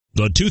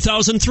The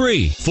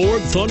 2003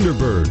 Ford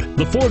Thunderbird.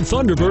 The Ford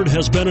Thunderbird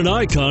has been an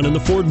icon in the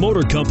Ford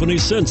Motor Company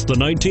since the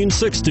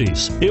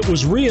 1960s. It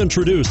was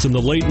reintroduced in the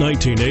late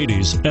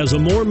 1980s as a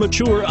more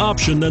mature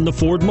option than the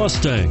Ford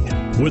Mustang.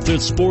 With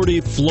its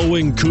sporty,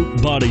 flowing coupe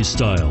body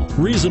style,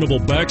 reasonable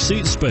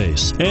backseat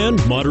space,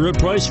 and moderate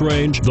price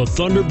range, the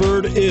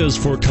Thunderbird is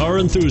for car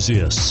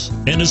enthusiasts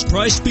and is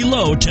priced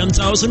below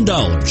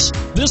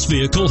 $10,000. This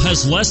vehicle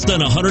has less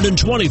than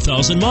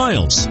 120,000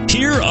 miles.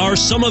 Here are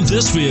some of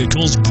this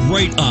vehicle's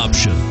great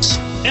options: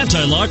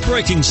 anti-lock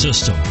braking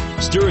system,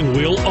 steering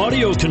wheel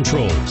audio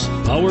controls,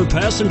 power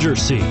passenger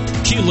seat,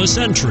 keyless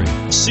entry,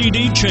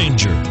 CD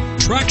changer,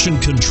 traction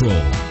control,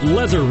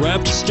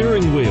 leather-wrapped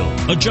steering wheel,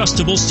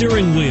 adjustable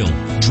steering wheel,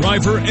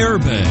 driver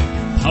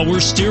airbag, power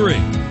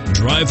steering.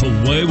 Drive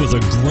away with a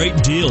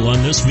great deal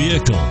on this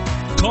vehicle.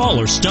 Call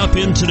or stop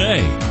in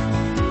today.